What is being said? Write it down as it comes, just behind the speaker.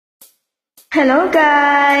Hello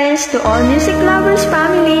guys! To all music lovers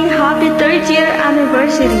family, happy 3rd year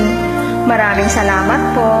anniversary! Maraming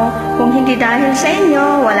salamat po. Kung hindi dahil sa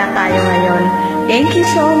inyo, wala tayo ngayon. Thank you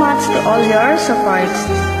so much to all your supports.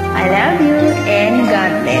 I love you and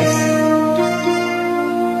God bless.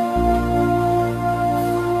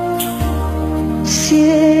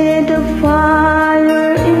 See the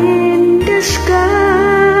fire in the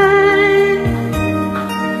sky.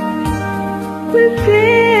 We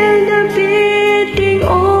feel the beating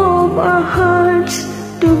of our hearts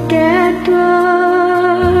together.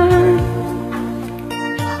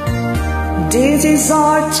 This is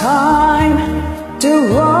our time to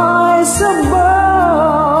rise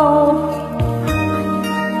above.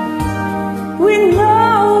 We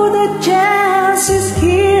know the chance is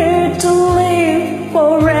here to live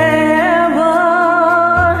forever.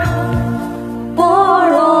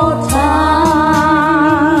 For all time,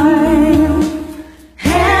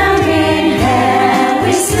 hand in hand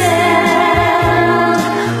we stand,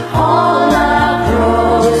 all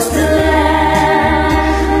across the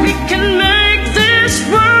land. We can make this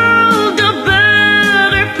world a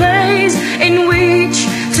better place in which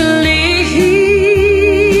to live.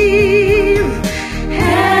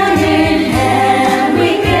 Hand in hand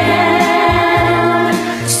we can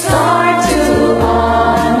start to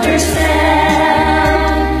understand,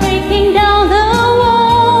 breaking down the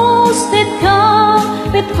walls that come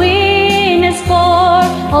between us for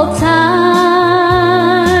all time.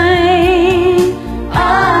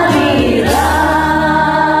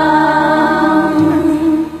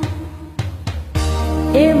 Aliram.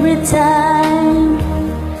 Every time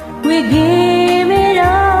we give it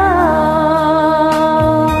all,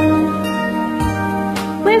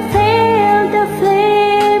 we feel the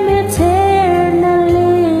flame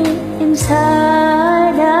eternally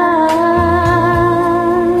inside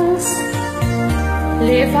us.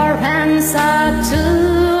 Lift our hands up to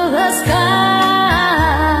the sky.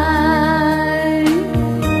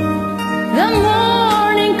 The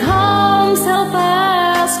morning comes, help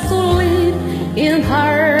us to live in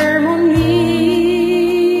harmony.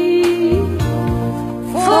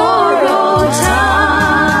 For all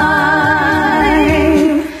time,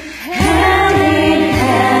 hand in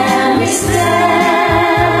hand we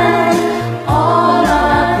stand, all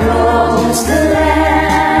across the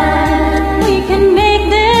land. We can make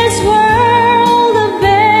this world a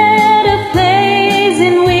better place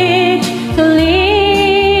in which to live.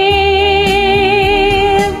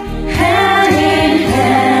 Hand in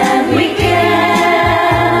hand we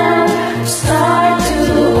can start to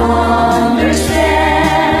understand,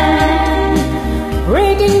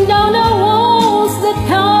 Breaking down the walls that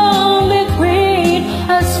come between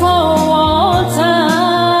us for all time.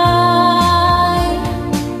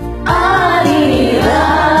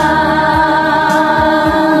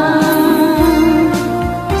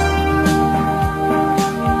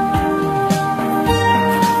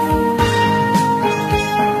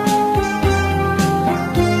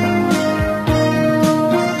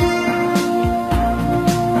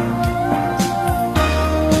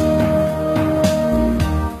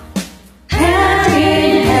 hand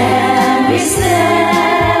in hand we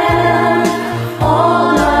stand,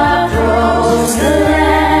 all across the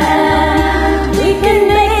land. We can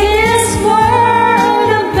make this world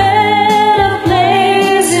a better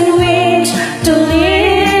place in which to live.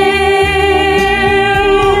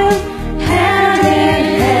 Hand in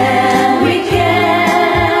hand we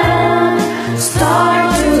can start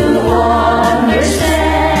to understand,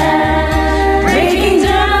 breaking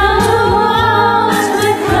down the walls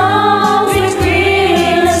that come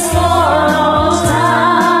between us for all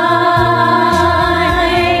time.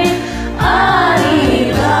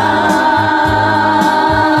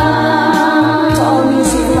 Aliram. To all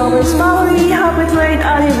music lovers family, happy 3rd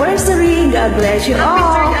anniversary. God bless you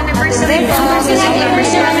all. Happy 3rd anniversary music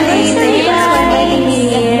lovers family. Thank you for inviting me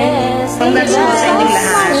here. Congrats po sa inyong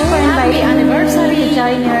lahat. Happy anniversary,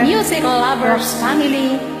 music lovers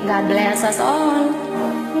family. God bless us all.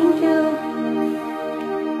 Thank you.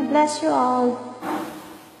 God bless you all.